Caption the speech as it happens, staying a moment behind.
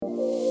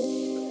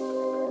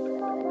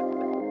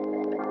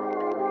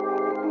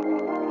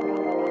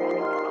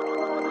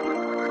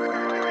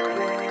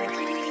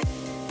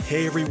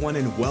Hey everyone,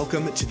 and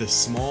welcome to the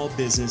Small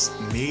Business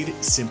Made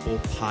Simple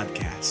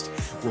podcast,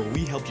 where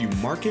we help you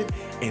market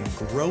and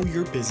grow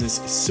your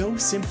business so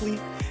simply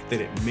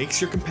that it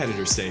makes your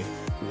competitors say,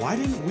 "Why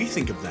didn't we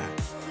think of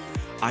that?"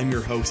 I'm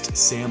your host,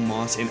 Sam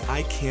Moss, and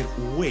I can't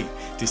wait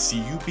to see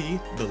you be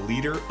the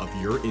leader of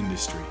your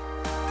industry.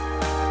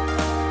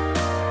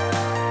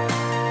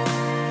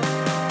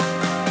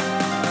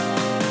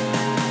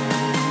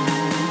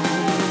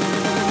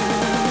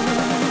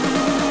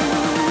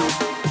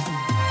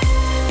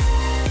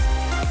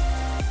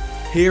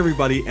 Hey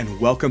everybody, and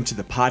welcome to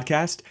the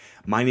podcast.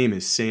 My name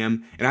is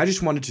Sam, and I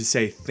just wanted to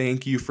say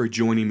thank you for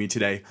joining me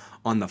today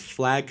on the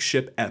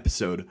flagship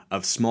episode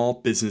of Small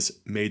Business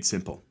Made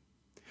Simple.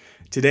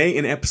 Today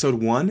in episode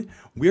 1,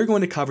 we are going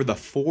to cover the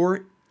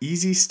 4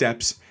 easy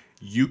steps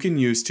you can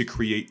use to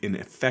create an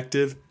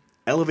effective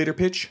elevator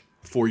pitch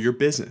for your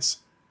business.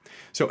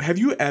 So have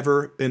you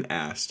ever been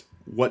asked,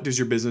 what does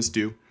your business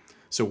do?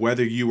 So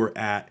whether you were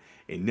at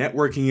a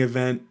networking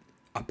event,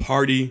 a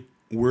party,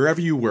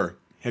 wherever you were,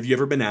 have you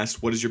ever been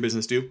asked, what does your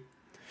business do?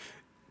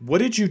 What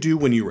did you do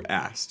when you were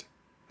asked?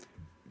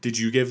 Did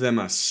you give them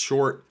a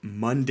short,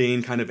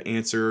 mundane kind of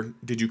answer?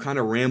 Did you kind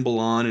of ramble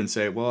on and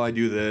say, well, I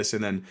do this,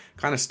 and then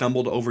kind of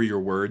stumbled over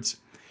your words?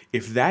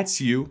 If that's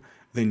you,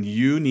 then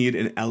you need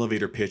an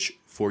elevator pitch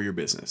for your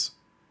business.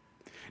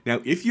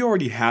 Now, if you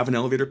already have an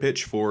elevator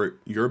pitch for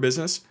your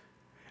business,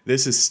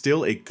 this is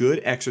still a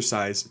good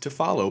exercise to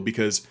follow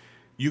because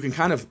you can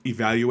kind of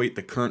evaluate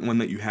the current one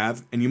that you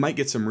have, and you might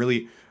get some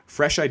really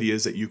fresh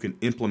ideas that you can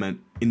implement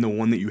in the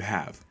one that you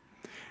have.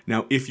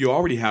 Now, if you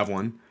already have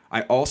one,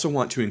 I also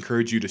want to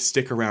encourage you to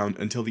stick around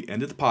until the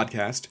end of the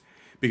podcast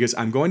because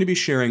I'm going to be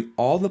sharing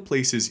all the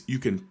places you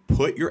can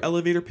put your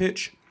elevator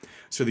pitch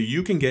so that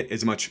you can get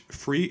as much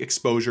free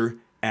exposure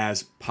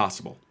as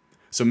possible.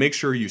 So make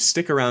sure you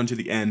stick around to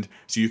the end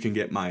so you can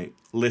get my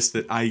list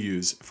that I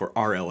use for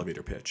our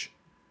elevator pitch.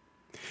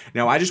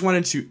 Now, I just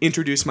wanted to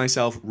introduce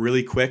myself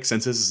really quick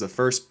since this is the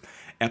first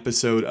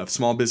episode of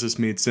Small Business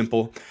Made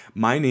Simple.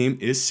 My name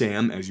is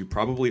Sam, as you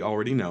probably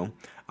already know.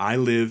 I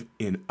live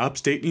in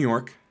upstate New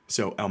York,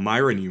 so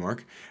Elmira, New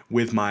York,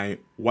 with my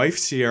wife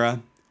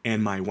Sierra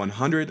and my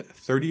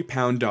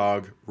 130-pound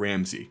dog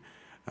Ramsey.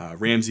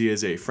 Ramsey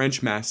is a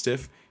French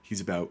Mastiff.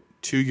 He's about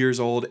 2 years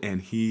old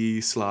and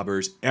he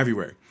slobbers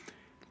everywhere.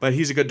 But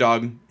he's a good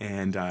dog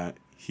and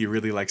he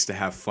really likes to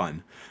have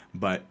fun.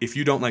 But if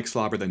you don't like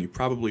slobber, then you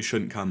probably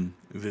shouldn't come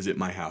visit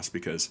my house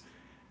because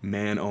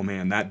man, oh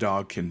man, that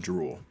dog can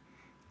drool.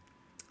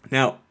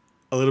 Now,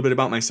 a little bit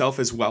about myself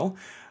as well.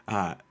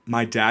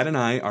 My dad and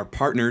I are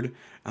partnered,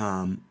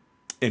 and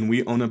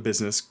we own a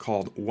business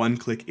called One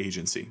Click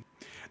Agency.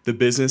 The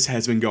business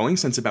has been going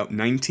since about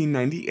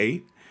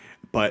 1998,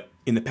 but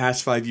in the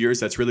past 5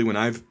 years, that's really when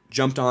I've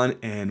jumped on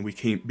and we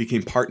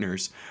became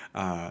partners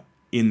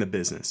in the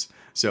business.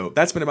 So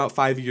that's been about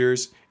 5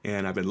 years,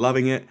 and I've been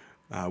loving it.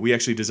 We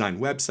actually design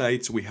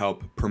websites. We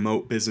help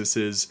promote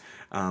businesses,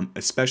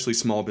 especially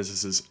small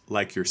businesses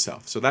like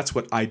yourself. So that's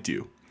what I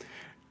do.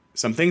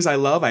 Some things I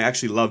love. I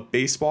actually love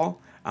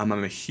baseball. I'm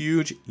a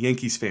huge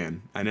Yankees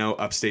fan. I know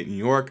upstate New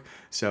York,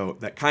 so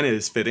that kind of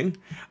is fitting.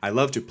 I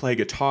love to play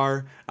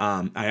guitar.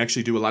 I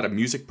actually do a lot of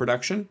music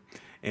production.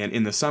 And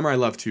in the summer, I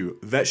love to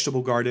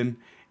vegetable garden.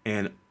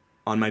 And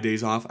on my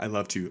days off, I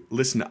love to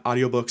listen to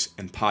audiobooks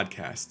and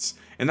podcasts.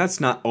 And that's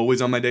not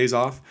always on my days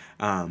off.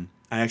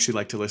 I actually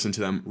like to listen to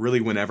them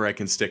really whenever I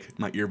can stick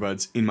my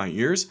earbuds in my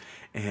ears.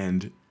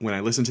 And when I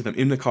listen to them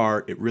in the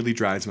car, it really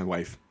drives my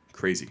wife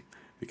crazy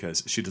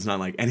because she does not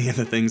like any of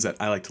the things that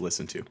I like to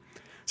listen to.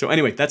 So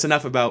anyway, that's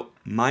enough about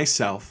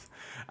myself.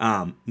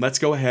 Let's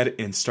go ahead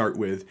and start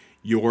with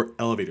your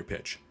elevator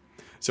pitch.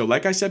 So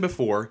like I said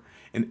before,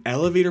 an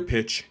elevator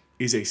pitch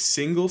is a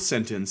single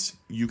sentence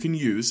you can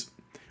use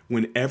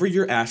whenever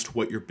you're asked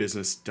what your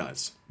business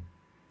does.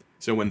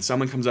 So when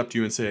someone comes up to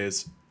you and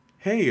says,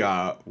 hey,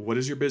 what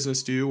does your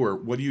business do? Or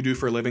what do you do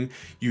for a living?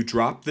 You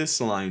drop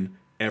this line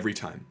every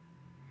time.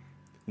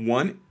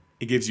 1,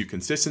 it gives you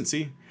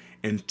consistency.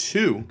 And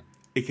 2,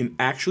 it can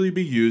actually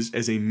be used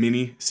as a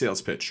mini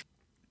sales pitch.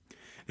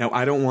 Now,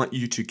 I don't want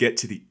you to get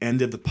to the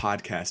end of the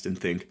podcast and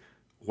think,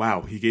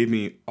 wow, he gave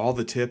me all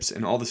the tips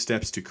and all the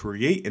steps to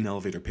create an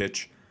elevator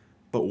pitch,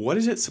 but what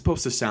is it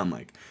supposed to sound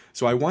like?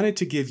 So I wanted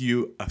to give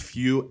you a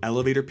few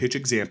elevator pitch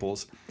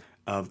examples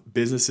of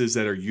businesses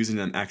that are using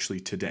them actually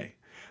today.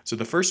 So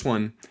the first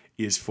one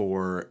is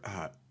for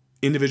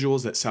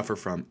individuals that suffer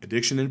from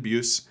addiction and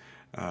abuse.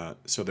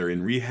 So they're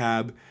in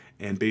rehab,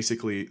 and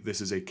basically this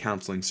is a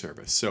counseling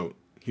service. So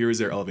here is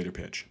their elevator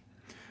pitch.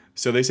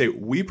 So they say,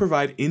 we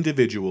provide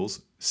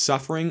individuals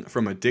suffering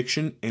from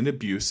addiction and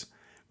abuse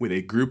with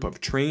a group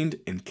of trained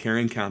and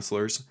caring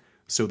counselors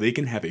so they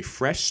can have a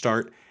fresh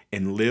start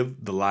and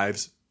live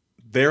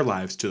their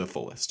lives to the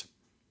fullest.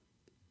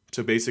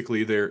 So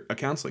basically they're a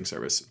counseling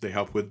service. They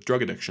help with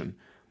drug addiction.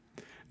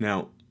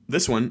 Now,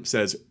 this one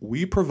says,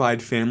 we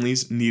provide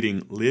families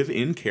needing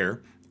live-in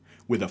care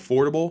with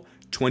affordable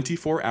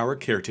 24-hour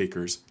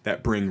caretakers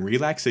that bring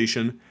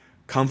relaxation,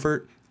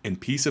 comfort,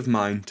 and peace of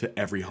mind to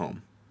every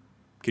home.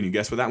 Can you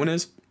guess what that one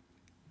is?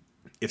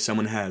 If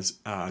someone has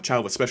a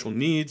child with special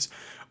needs,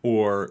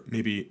 or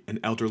maybe an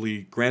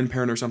elderly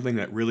grandparent or something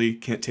that really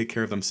can't take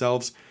care of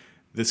themselves,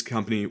 this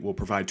company will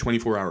provide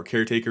 24-hour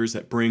caretakers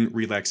that bring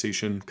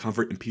relaxation,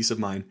 comfort, and peace of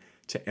mind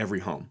to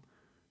every home.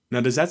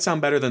 Now, does that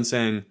sound better than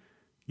saying,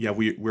 yeah,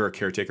 we're a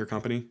caretaker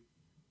company?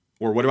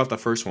 Or what about the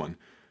first one?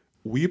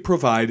 We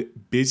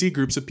provide busy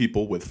groups of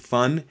people with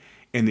fun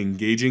and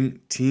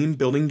engaging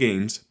team-building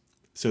games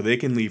so they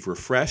can leave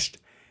refreshed,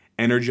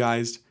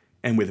 energized,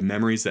 and with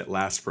memories that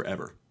last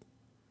forever.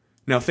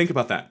 Now, think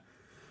about that.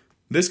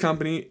 This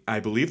company, I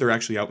believe they're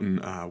actually out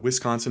in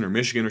Wisconsin or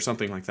Michigan or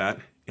something like that,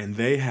 and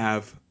they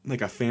have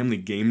like a family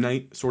game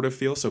night sort of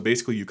feel. So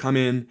basically you come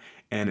in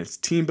and it's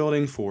team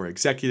building for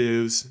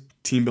executives,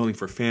 team building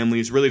for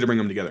families, really to bring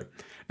them together.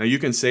 Now you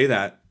can say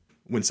that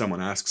when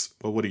someone asks,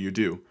 well, what do you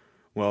do?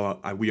 Well,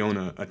 we own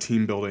a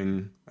team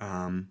building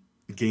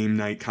game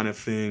night kind of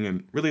thing,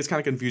 and really it's kind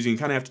of confusing. You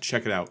kind of have to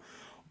check it out.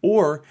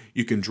 Or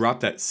you can drop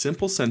that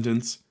simple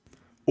sentence,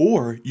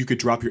 or you could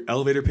drop your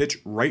elevator pitch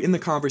right in the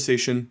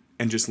conversation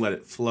and just let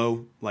it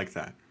flow like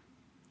that.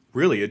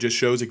 Really, it just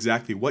shows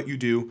exactly what you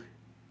do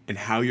and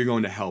how you're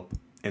going to help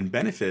and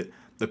benefit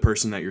the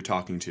person that you're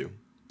talking to.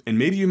 And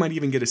maybe you might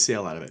even get a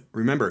sale out of it.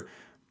 Remember,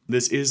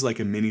 this is like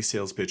a mini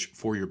sales pitch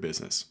for your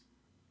business.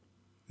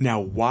 Now,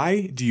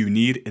 why do you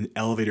need an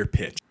elevator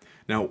pitch?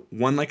 Now,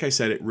 one, like I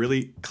said, it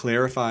really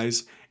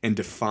clarifies and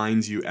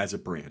defines you as a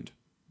brand.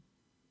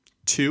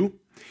 2,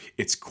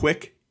 it's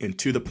quick and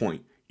to the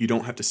point. You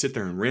don't have to sit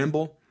there and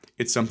ramble.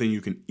 It's something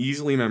you can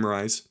easily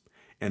memorize.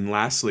 And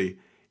lastly,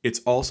 it's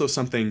also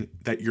something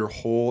that your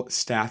whole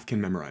staff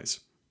can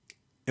memorize.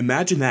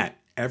 Imagine that.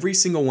 Every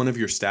single one of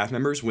your staff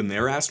members, when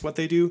they're asked what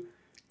they do,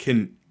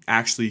 can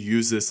actually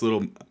use this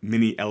little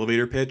mini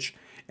elevator pitch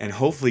and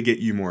hopefully get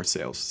you more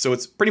sales. So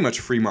it's pretty much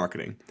free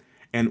marketing.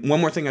 And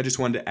one more thing I just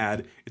wanted to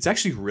add, it's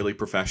actually really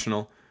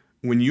professional.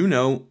 When you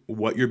know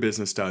what your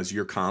business does,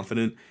 you're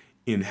confident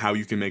in how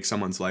you can make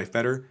someone's life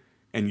better,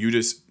 and you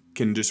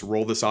can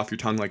roll this off your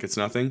tongue like it's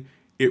nothing,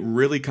 it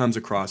really comes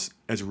across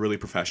as really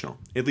professional,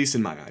 at least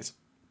in my eyes.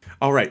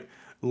 All right,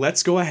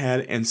 let's go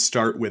ahead and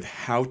start with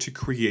how to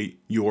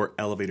create your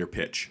elevator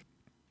pitch.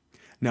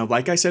 Now,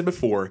 like I said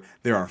before,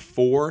 there are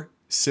 4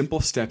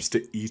 simple steps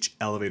to each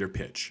elevator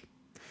pitch.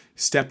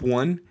 Step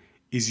 1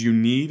 is you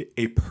need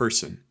a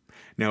person.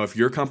 Now, if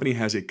your company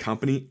has a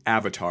company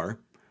avatar,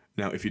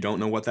 now if you don't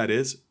know what that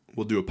is,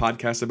 we'll do a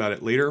podcast about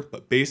it later,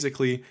 but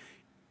basically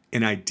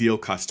an ideal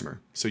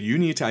customer. So you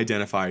need to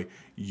identify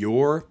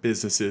your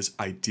business's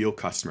ideal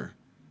customer.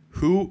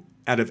 Who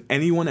out of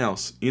anyone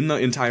else in the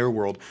entire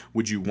world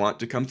would you want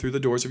to come through the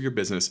doors of your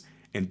business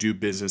and do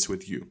business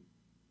with you?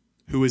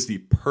 Who is the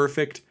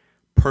perfect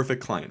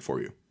client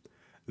for you?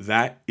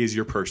 That is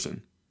your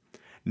person.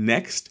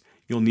 Next,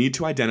 you'll need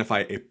to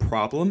identify a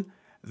problem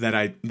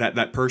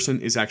that person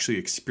is actually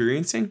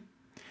experiencing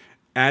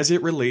as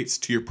it relates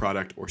to your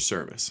product or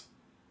service.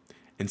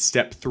 And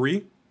step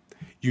 3,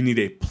 you need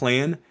a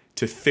plan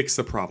to fix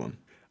the problem.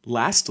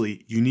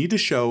 Lastly, you need to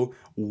show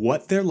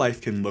what their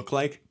life can look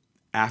like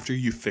after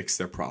you fix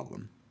their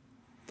problem.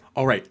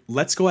 All right,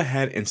 let's go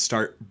ahead and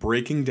start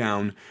breaking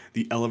down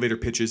the elevator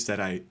pitches that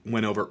I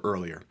went over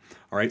earlier.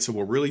 All right, so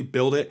we'll really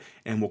build it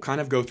and we'll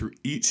kind of go through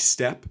each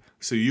step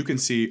so you can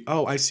see,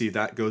 oh, I see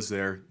that goes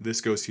there,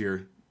 this goes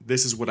here,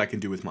 this is what I can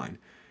do with mine.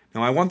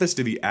 Now, I want this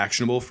to be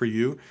actionable for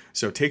you,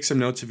 so take some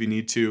notes if you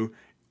need to,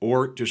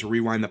 or just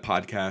rewind the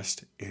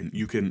podcast and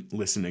you can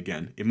listen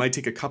again. It might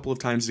take a couple of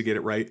times to get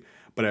it right,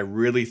 but I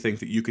really think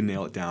that you can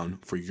nail it down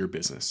for your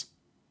business.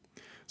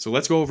 So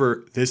let's go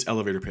over this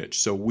elevator pitch.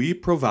 So we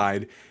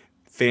provide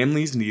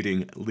families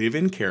needing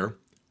live-in care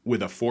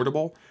with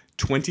affordable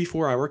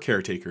 24-hour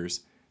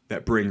caretakers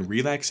that bring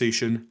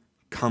relaxation,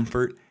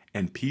 comfort,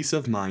 and peace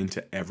of mind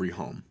to every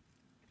home.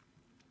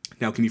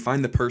 Now, can you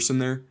find the person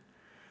there?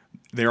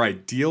 Their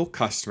ideal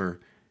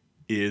customer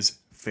is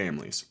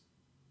families.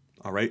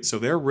 All right, so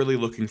they're really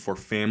looking for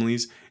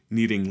families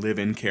needing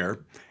live-in care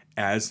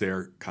as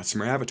their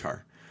customer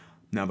avatar.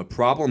 Now, the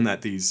problem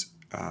that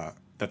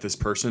this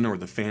person or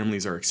the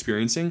families are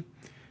experiencing,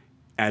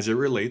 as it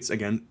relates,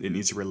 again, it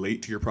needs to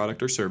relate to your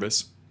product or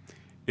service,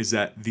 is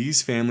that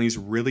these families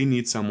really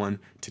need someone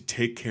to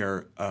take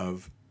care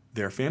of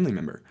their family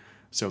member.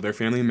 So their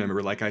family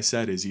member, like I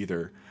said, is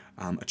either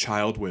a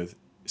child with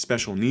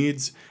special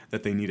needs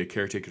that they need a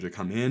caretaker to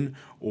come in,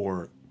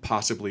 or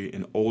possibly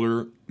an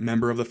older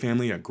member of the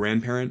family, a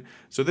grandparent.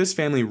 So this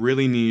family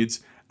really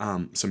needs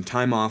some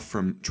time off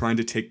from trying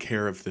to take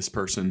care of this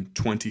person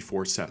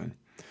 24/7.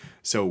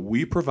 So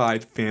we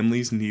provide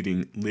families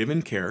needing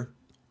live-in care.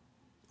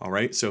 All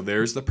right, so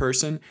there's the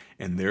person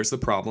and there's the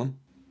problem.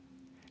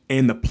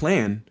 And the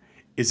plan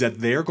is that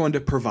they're going to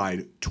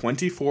provide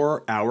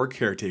 24-hour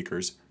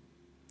caretakers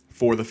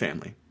for the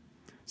family.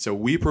 So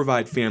we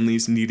provide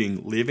families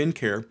needing live-in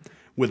care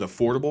with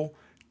affordable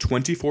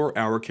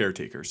 24-hour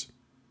caretakers.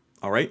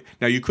 All right,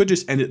 now you could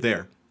just end it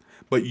there,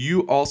 but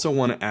you also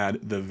want to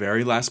add the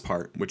very last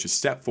part, which is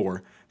step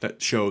 4,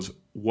 that shows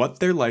what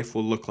their life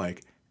will look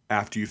like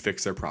after you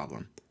fix their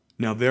problem.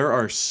 Now, there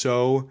are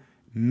so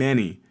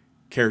many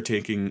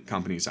caretaking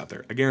companies out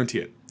there. I guarantee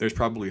it. There's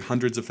probably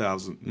hundreds of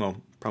thousands, well,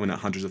 probably not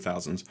hundreds of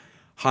thousands,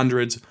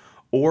 hundreds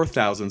or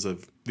thousands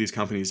of these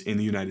companies in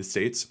the United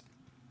States.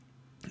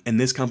 And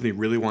this company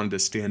really wanted to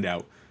stand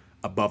out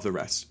above the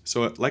rest.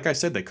 So like I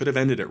said, they could have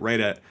ended it right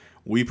at,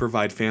 we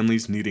provide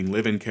families needing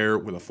live-in care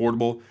with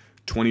affordable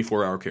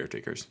 24-hour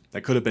caretakers.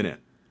 That could have been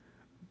it.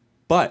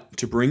 But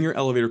to bring your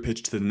elevator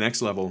pitch to the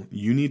next level,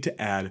 you need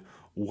to add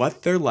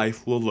what their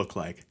life will look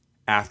like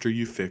after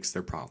you fix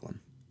their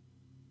problem.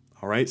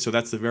 All right, so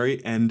that's the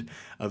very end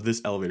of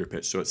this elevator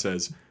pitch. So it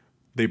says,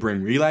 they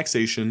bring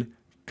relaxation,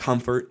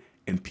 comfort,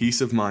 and peace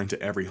of mind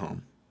to every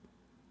home.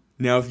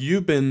 Now, if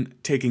you've been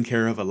taking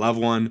care of a loved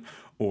one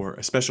or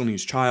a special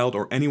needs child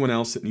or anyone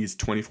else that needs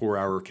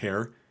 24-hour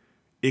care,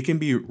 it can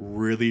be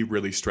really,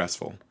 really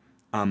stressful.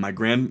 My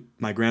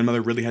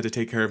grandmother really had to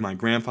take care of my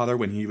grandfather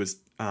when he was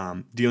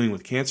dealing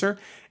with cancer,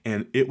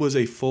 and it was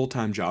a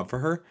full-time job for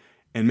her.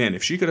 And man,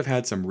 if she could have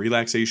had some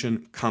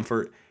relaxation,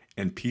 comfort,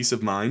 and peace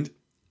of mind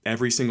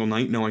every single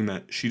night, knowing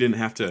that she didn't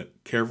have to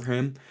care for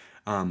him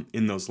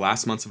in those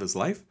last months of his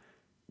life,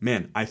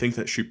 man, I think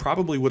that she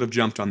probably would have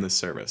jumped on this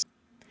service.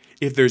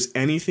 If there's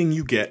anything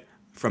you get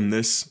from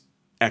this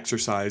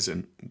exercise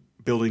and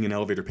building an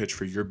elevator pitch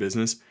for your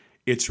business,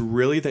 it's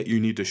really that you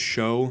need to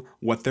show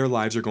what their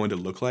lives are going to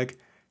look like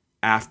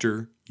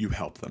after you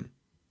help them.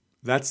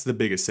 That's the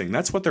biggest thing.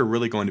 That's what they're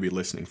really going to be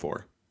listening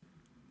for.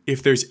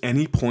 If there's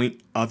any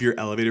point of your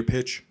elevator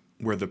pitch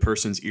where the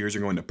person's ears are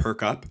going to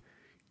perk up,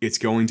 it's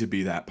going to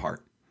be that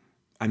part.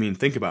 I mean,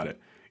 think about it.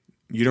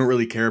 You don't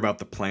really care about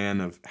the plan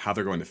of how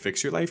they're going to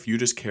fix your life. You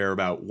just care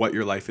about what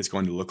your life is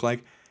going to look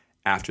like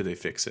after they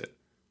fix it.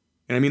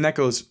 And I mean, that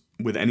goes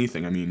with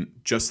anything. I mean,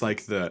 just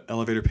like the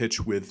elevator pitch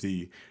with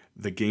the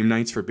game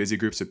nights for busy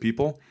groups of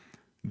people,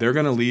 they're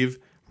going to leave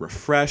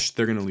refreshed,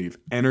 they're going to leave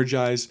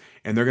energized,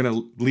 and they're going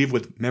to leave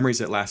with memories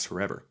that last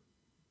forever.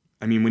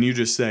 I mean, when you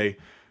just say,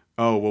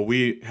 oh, well,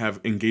 we have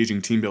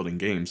engaging team building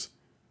games,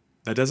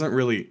 that doesn't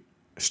really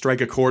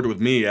strike a chord with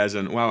me as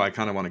in, wow, I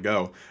kind of want to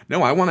go.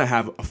 No, I want to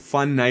have a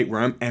fun night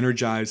where I'm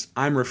energized,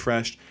 I'm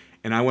refreshed,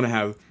 and I want to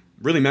have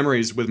really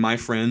memories with my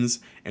friends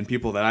and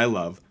people that I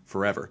love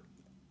forever.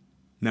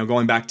 Now,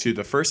 going back to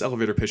the first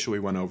elevator pitch that we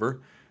went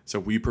over, so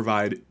we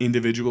provide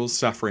individuals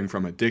suffering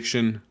from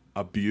addiction,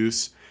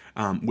 abuse,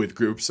 with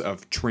groups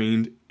of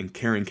trained and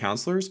caring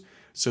counselors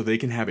so they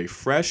can have a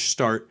fresh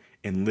start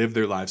and live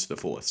their lives to the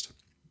fullest.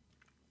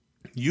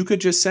 You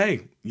could just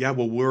say, yeah,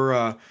 well, we're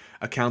a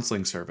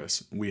counseling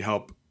service. We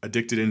help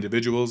addicted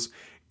individuals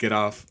get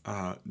off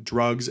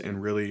drugs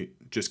and really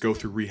just go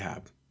through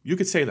rehab. You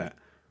could say that.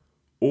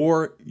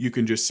 Or you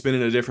can just spin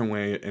it a different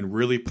way and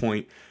really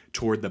point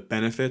toward the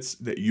benefits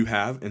that you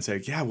have and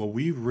say, yeah, well,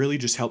 we really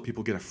just help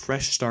people get a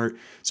fresh start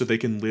so they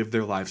can live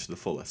their lives to the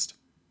fullest.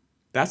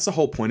 That's the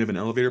whole point of an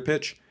elevator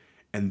pitch,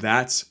 and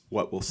that's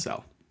what will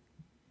sell.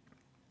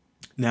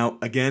 Now,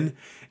 again,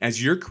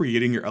 as you're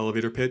creating your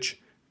elevator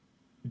pitch,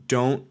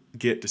 don't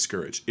get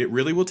discouraged. It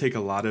really will take a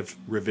lot of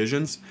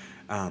revisions.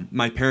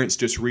 My parents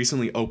just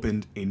recently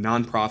opened a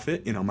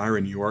nonprofit in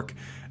Elmira, New York,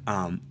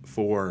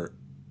 for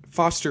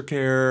foster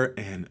care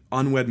and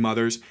unwed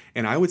mothers,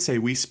 and I would say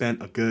we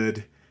spent a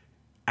good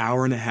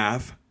hour and a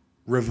half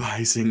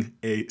revising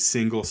a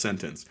single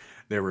sentence.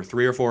 There were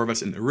 3 or 4 of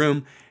us in the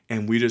room,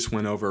 and we just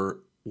went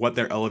over what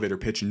their elevator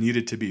pitch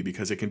needed to be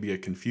because it can be a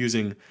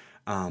confusing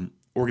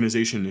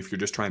organization if you're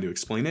just trying to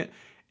explain it.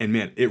 And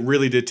man, it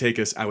really did take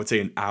us, I would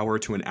say, an hour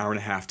to an hour and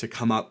a half to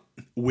come up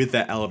with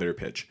that elevator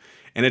pitch.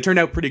 And it turned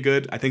out pretty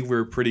good. I think we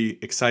were pretty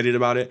excited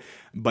about it,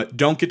 but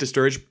don't get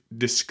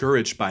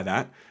discouraged by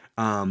that.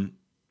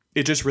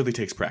 It just really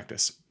takes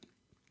practice.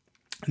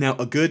 Now,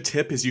 a good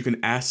tip is you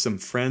can ask some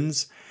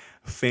friends,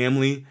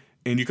 family,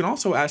 and you can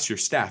also ask your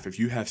staff. If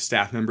you have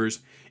staff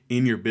members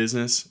in your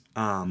business,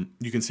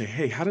 you can say,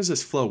 hey, how does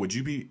this flow? Would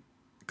you be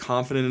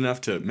confident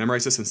enough to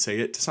memorize this and say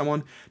it to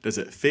someone? Does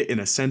it fit in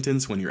a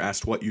sentence when you're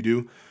asked what you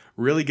do?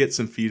 Really get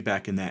some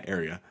feedback in that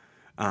area.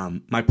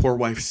 My poor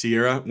wife,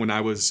 Sierra, when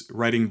I was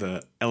writing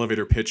the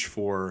elevator pitch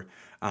for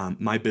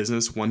my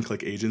business, One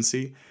Click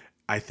Agency,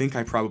 I think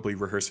I probably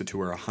rehearsed it to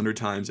her 100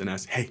 times and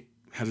asked, hey,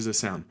 how does this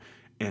sound?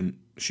 And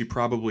she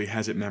probably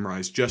has it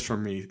memorized just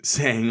from me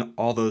saying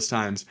all those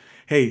times,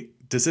 hey,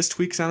 does this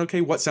tweak sound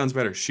okay? What sounds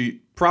better?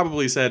 She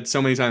probably said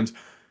so many times,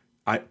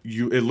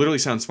 it literally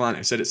sounds fine.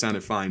 I said it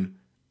sounded fine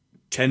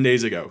 10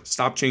 days ago.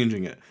 Stop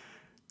changing it.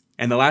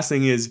 And the last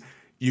thing is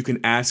you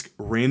can ask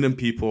random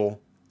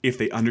people if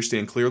they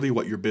understand clearly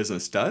what your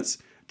business does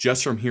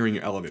just from hearing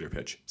your elevator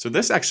pitch. So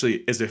this actually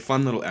is a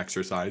fun little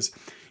exercise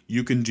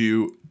you can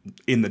do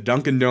in the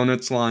Dunkin'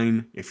 Donuts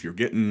line. If you're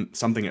getting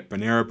something at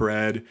Panera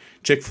Bread,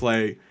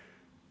 Chick-fil-A,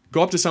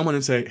 go up to someone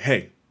and say,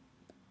 hey,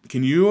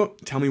 can you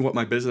tell me what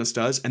my business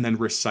does? And then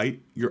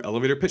recite your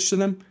elevator pitch to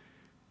them.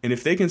 And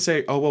if they can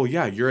say, oh, well,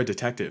 yeah, you're a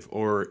detective,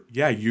 or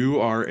yeah, you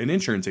are an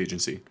insurance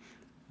agency,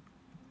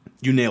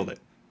 you nailed it.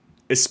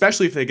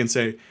 Especially if they can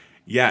say,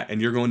 yeah,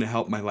 and you're going to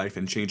help my life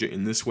and change it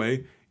in this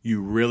way,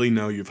 you really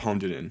know you've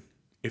honed it in.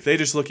 If they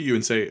just look at you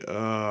and say,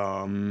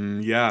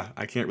 yeah,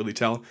 I can't really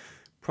tell,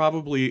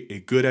 probably a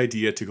good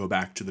idea to go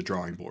back to the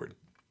drawing board.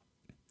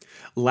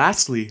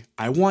 Lastly,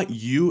 I want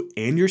you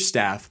and your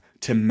staff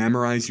to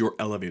memorize your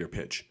elevator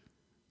pitch.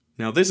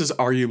 Now, this is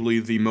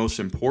arguably the most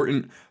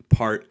important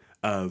part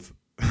of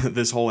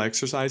this whole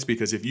exercise,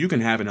 because if you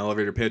can have an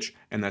elevator pitch,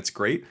 and that's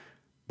great,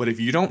 but if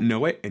you don't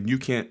know it and you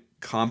can't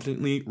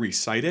confidently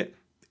recite it,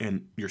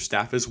 and your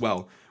staff as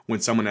well, when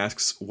someone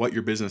asks what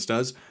your business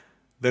does,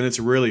 then it's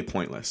really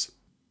pointless.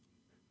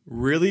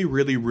 Really,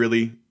 really,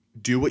 really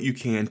do what you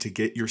can to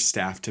get your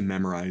staff to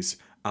memorize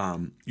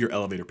your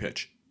elevator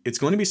pitch. It's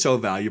going to be so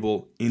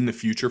valuable in the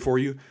future for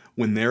you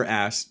when they're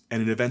asked at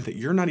an event that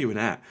you're not even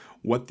at,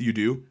 what do you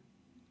do?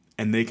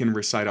 And they can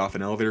recite off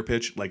an elevator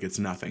pitch like it's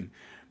nothing.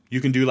 You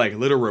can do like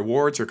little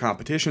rewards or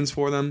competitions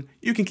for them.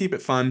 You can keep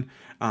it fun,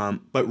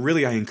 but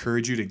really I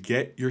encourage you to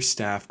get your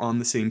staff on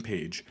the same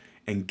page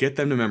and get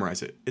them to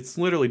memorize it. It's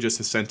literally just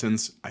a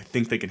sentence. I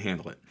think they can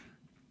handle it.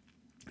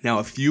 Now,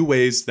 a few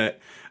ways that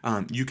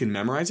you can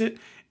memorize it,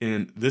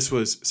 and this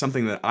was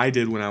something that I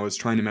did when I was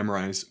trying to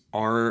memorize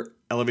our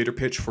elevator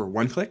pitch for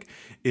OneClick,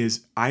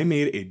 is I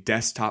made a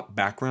desktop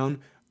background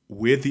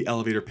with the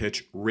elevator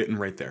pitch written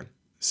right there.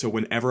 So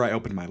whenever I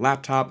opened my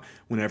laptop,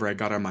 whenever I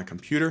got on my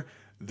computer,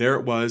 there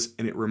it was,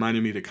 and it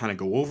reminded me to kind of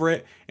go over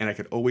it, and I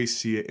could always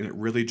see it, and it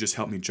really just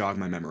helped me jog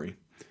my memory.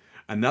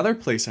 Another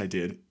place I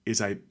did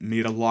is I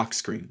made a lock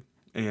screen,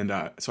 and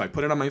so I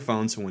put it on my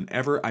phone, so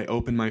whenever I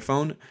opened my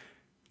phone,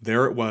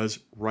 there it was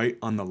right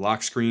on the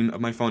lock screen of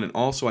my phone, and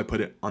also I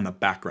put it on the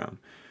background.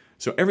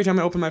 So every time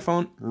I opened my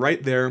phone,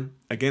 right there,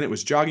 again, it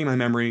was jogging my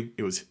memory,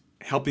 it was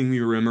helping me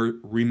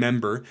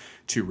remember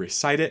to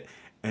recite it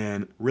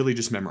and really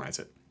just memorize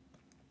it.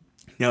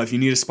 Now, if you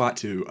need a spot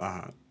to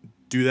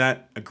do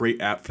that, a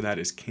great app for that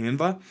is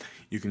Canva.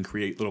 You can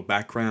create little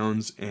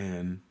backgrounds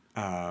and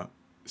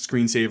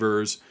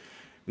screensavers,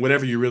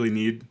 whatever you really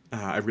need.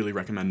 I really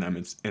recommend them,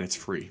 and it's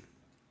free.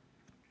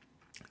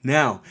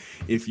 Now,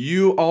 if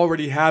you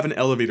already have an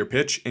elevator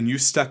pitch and you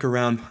stuck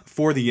around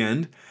for the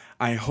end,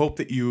 I hope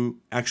that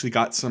you actually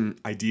got some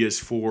ideas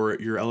for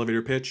your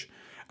elevator pitch.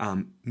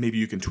 Maybe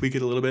you can tweak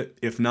it a little bit.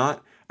 If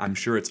not, I'm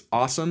sure it's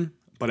awesome,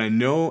 but I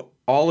know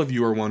all of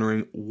you are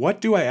wondering, what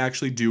do I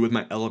actually do with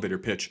my elevator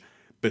pitch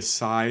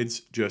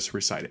besides just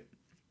recite it?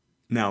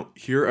 Now,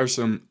 here are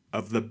some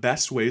of the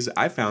best ways that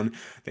I found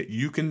that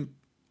you can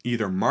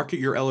either market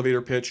your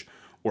elevator pitch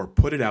or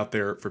put it out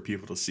there for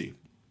people to see.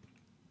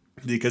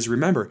 Because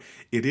remember,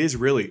 it is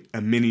really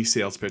a mini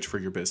sales pitch for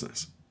your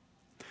business.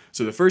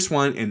 So the first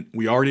one, and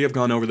we already have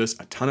gone over this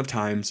a ton of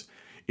times,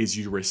 is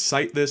you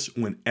recite this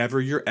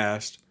whenever you're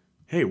asked,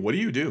 hey, what do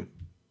you do?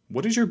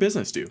 What does your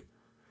business do?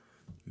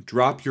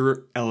 Drop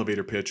your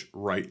elevator pitch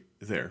right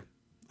there.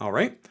 All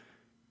right.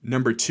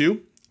 Number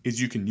 2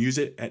 is you can use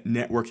it at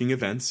networking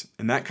events,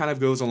 and that kind of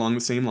goes along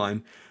the same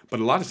line. But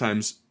a lot of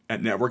times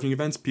at networking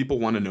events, people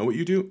want to know what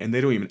you do, and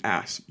they don't even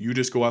ask. You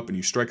just go up and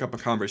you strike up a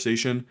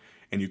conversation,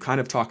 and you kind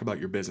of talk about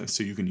your business.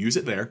 So you can use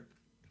it there.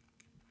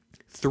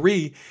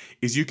 3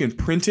 is you can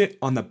print it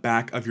on the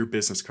back of your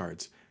business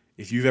cards.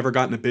 If you've ever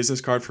gotten a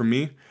business card from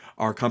me,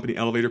 our company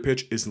elevator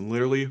pitch is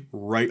literally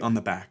right on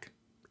the back.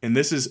 And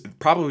this is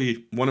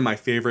probably one of my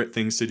favorite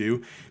things to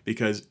do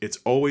because it's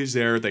always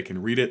there. They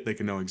can read it. They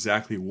can know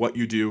exactly what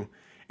you do.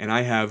 And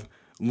I have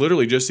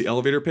literally just the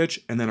elevator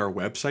pitch and then our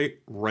website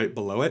right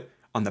below it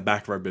on the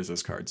back of our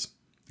business cards.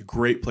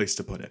 Great place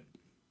to put it.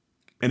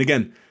 And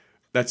again,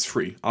 that's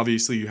free.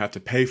 Obviously, you have to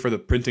pay for the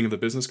printing of the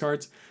business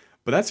cards,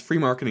 but that's free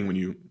marketing when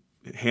you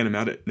hand them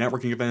out at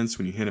networking events,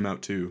 when you hand them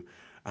out to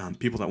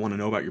people that want to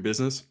know about your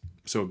business.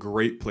 So a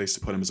great place to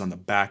put them is on the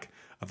back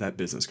of that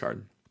business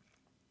card.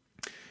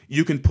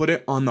 You can put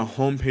it on the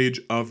homepage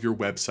of your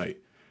website.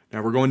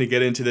 Now, we're going to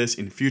get into this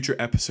in future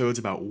episodes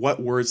about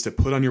what words to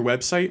put on your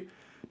website,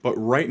 but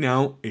right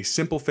now, a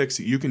simple fix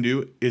that you can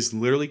do is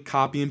literally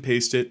copy and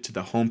paste it to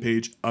the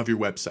homepage of your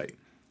website.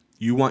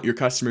 You want your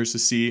customers to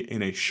see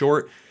in a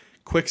short,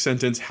 quick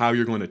sentence how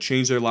you're going to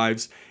change their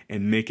lives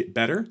and make it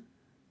better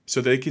so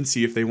they can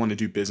see if they want to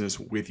do business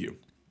with you.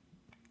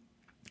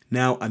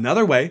 Now,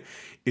 another way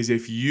is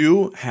if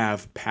you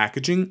have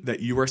packaging that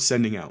you are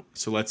sending out.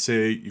 So let's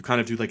say you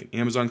kind of do like an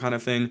Amazon kind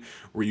of thing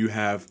where you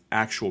have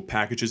actual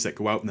packages that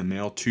go out in the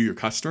mail to your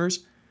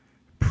customers.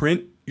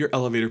 Print your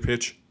elevator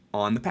pitch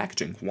on the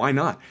packaging. Why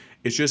not?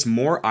 It's just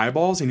more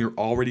eyeballs and you're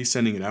already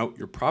sending it out.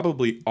 You're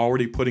probably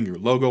already putting your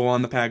logo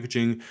on the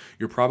packaging.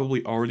 You're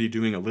probably already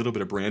doing a little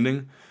bit of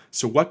branding.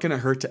 So what can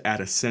it hurt to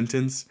add a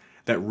sentence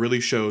that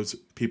really shows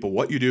people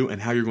what you do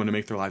and how you're going to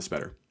make their lives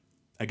better?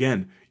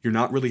 Again, you're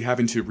not really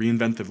having to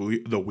reinvent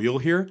the wheel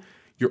here.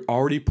 You're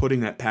already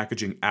putting that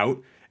packaging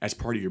out as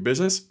part of your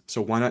business,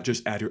 so why not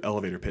just add your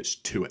elevator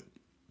pitch to it?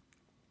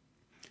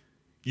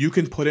 You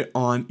can put it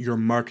on your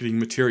marketing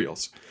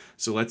materials.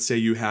 So let's say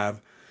you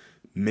have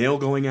mail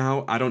going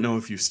out. I don't know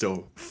if you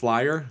still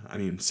flyer. I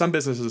mean, some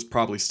businesses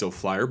probably still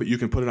flyer, but you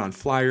can put it on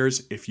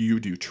flyers. If you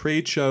do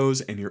trade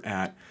shows and you're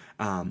at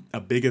a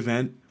big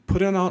event,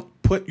 put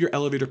your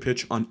elevator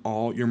pitch on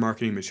all your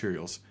marketing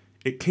materials.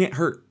 It can't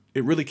hurt.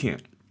 It really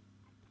can't.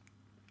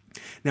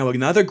 Now,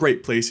 another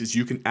great place is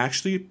you can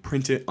actually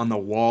print it on the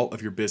wall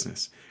of your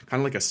business,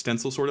 kind of like a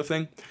stencil sort of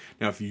thing.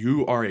 Now, if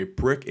you are a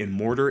brick and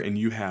mortar and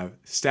you have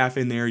staff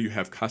in there, you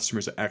have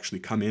customers that actually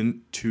come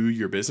in to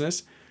your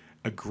business,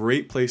 a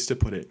great place to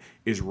put it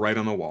is right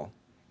on the wall.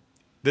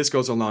 This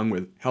goes along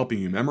with helping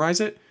you memorize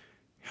it,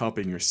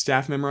 helping your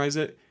staff memorize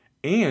it,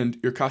 and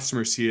your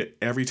customers see it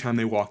every time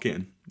they walk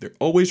in. They're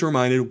always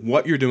reminded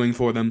what you're doing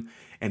for them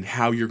and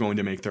how you're going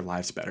to make their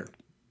lives better.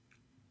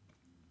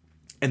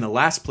 And the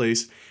last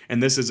place,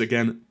 and this is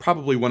again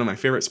probably one of my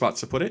favorite spots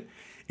to put it,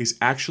 is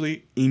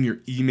actually in your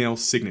email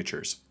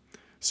signatures.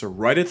 So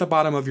right at the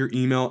bottom of your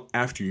email,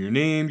 after your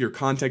name, your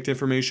contact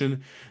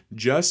information,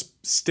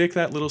 just stick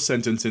that little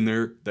sentence in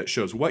there that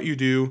shows what you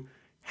do,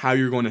 how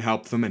you're going to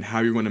help them, and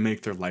how you're going to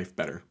make their life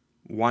better.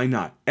 Why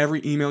not?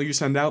 Every email you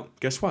send out,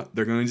 guess what?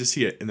 They're going to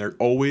see it, and they're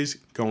always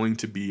going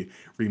to be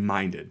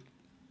reminded.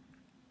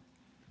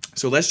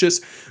 So let's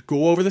just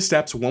go over the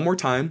steps one more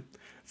time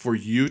for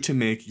you to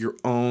make your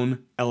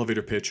own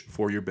elevator pitch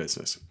for your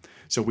business.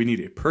 So we need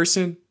a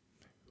person,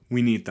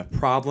 we need the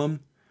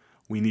problem,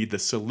 we need the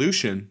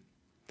solution,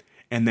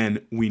 and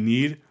then we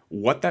need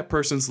what that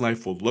person's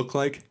life will look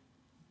like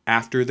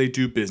after they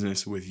do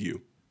business with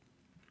you.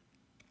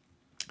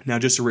 Now,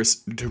 just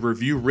to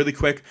review really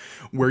quick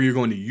where you're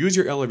going to use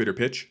your elevator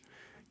pitch,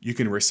 you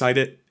can recite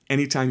it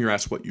anytime you're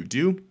asked what you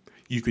do.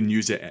 You can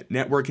use it at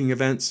networking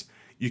events.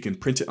 You can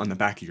print it on the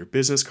back of your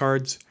business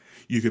cards.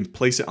 You can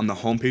place it on the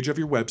homepage of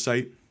your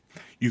website.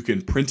 You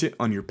can print it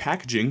on your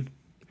packaging.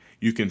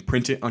 You can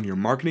print it on your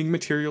marketing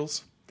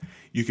materials.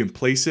 You can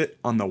place it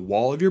on the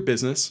wall of your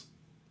business.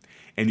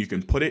 And you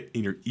can put it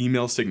in your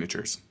email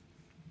signatures.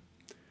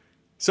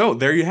 So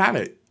there you have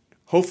it.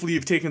 Hopefully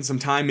you've taken some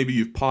time, maybe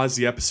you've paused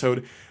the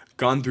episode,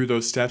 gone through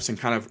those steps and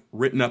kind of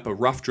written up a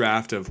rough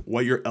draft of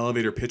what your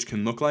elevator pitch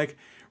can look like.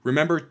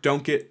 Remember,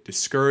 don't get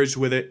discouraged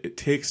with it. It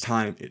takes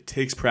time, it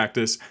takes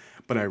practice,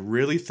 but I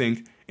really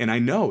think, and I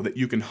know that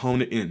you can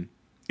hone it in.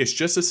 It's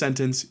just a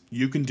sentence,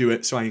 you can do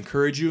it, so I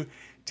encourage you,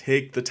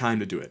 take the time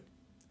to do it.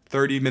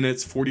 30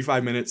 minutes,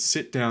 45 minutes,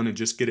 sit down and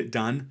just get it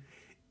done.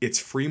 It's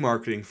free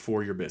marketing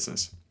for your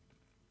business.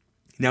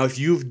 Now, if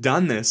you've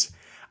done this,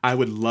 I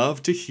would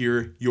love to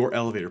hear your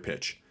elevator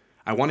pitch.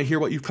 I want to hear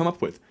what you've come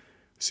up with.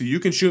 So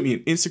you can shoot me an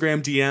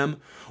Instagram DM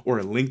or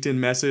a LinkedIn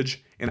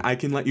message, and I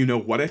can let you know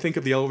what I think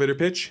of the elevator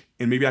pitch,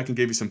 and maybe I can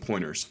give you some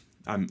pointers.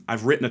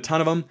 I've written a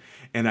ton of them,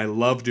 and I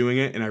love doing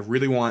it, and I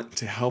really want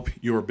to help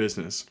your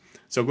business.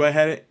 So go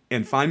ahead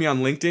and find me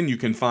on LinkedIn. You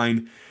can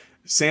find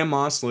Sam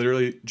Moss.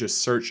 Literally just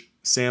search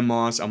Sam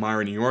Moss,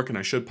 Elmira, New York, and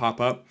I should pop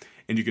up.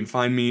 And you can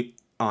find me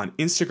on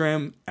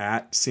Instagram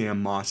at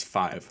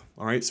SamMoss5.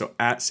 All right, so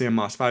at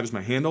SamMoss5 is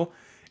my handle,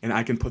 and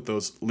I can put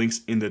those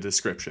links in the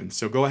description.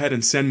 So go ahead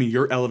and send me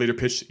your elevator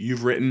pitch that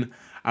you've written.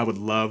 I would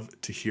love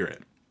to hear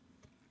it.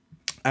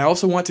 I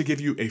also want to give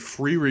you a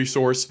free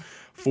resource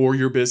for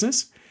your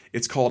business.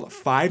 It's called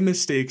 5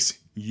 Mistakes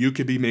You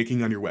Could Be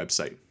Making on Your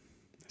Website.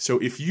 So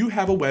if you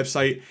have a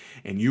website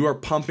and you are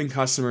pumping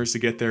customers to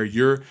get there,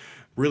 you're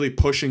really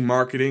pushing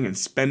marketing and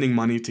spending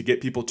money to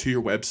get people to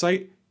your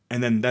website,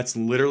 and then that's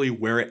literally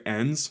where it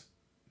ends,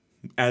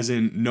 as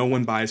in no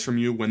one buys from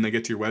you when they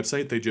get to your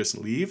website, they just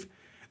leave,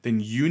 then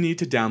you need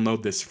to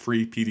download this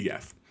free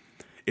PDF.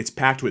 It's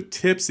packed with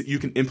tips that you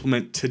can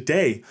implement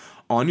today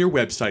on your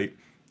website,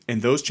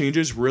 and those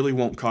changes really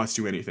won't cost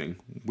you anything.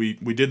 We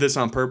did this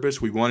on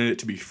purpose. We wanted it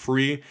to be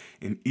free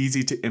and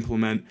easy to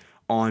implement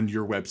on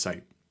your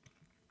website.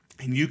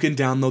 And you can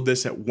download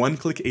this at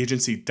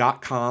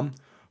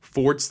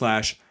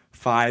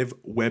oneclickagency.com/5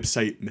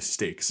 website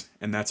mistakes.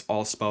 And that's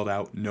all spelled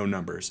out, no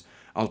numbers.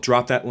 I'll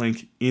drop that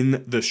link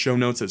in the show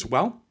notes as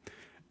well.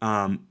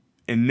 And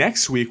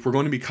next week, we're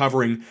going to be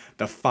covering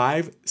the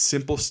 5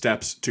 simple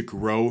steps to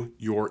grow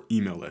your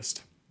email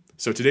list.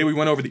 So today we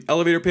went over the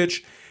elevator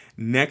pitch.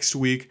 Next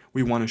week,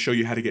 we want to show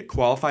you how to get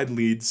qualified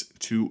leads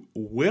to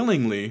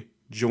willingly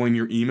join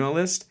your email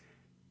list,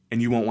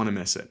 and you won't want to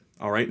miss it.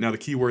 All right. Now, the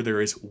key word there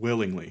is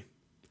willingly.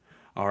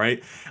 All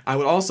right. I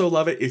would also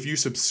love it if you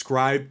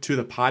subscribe to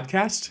the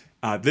podcast.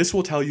 This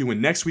will tell you when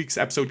next week's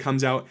episode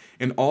comes out.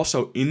 And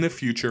also in the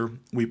future,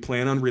 we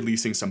plan on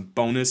releasing some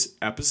bonus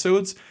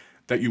episodes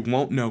that you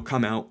won't know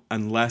come out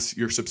unless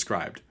you're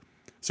subscribed.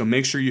 So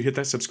make sure you hit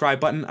that subscribe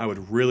button. I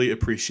would really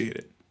appreciate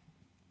it.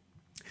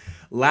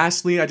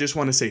 Lastly, I just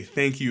want to say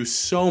thank you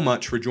so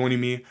much for joining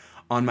me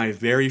on my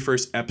very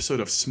first episode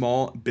of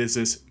Small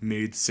Business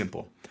Made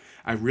Simple.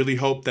 I really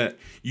hope that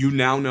you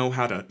now know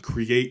how to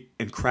create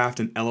and craft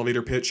an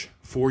elevator pitch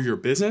for your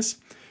business.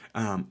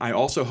 I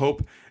also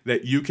hope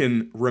that you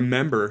can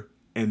remember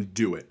and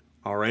do it.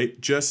 All right,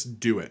 just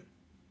do it.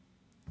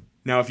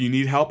 Now, if you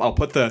need help, I'll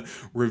put the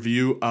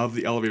review of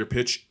the elevator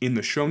pitch in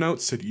the show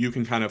notes so that you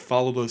can kind of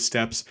follow those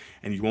steps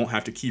and you won't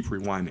have to keep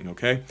rewinding,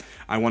 okay?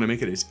 I want to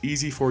make it as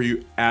easy for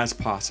you as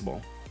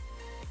possible.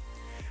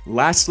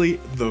 Lastly,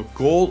 the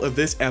goal of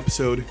this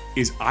episode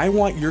is I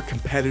want your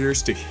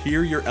competitors to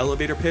hear your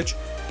elevator pitch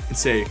and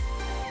say,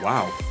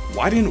 wow,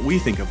 why didn't we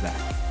think of that?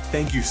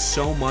 Thank you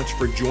so much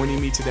for joining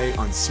me today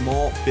on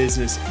Small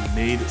Business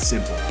Made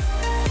Simple.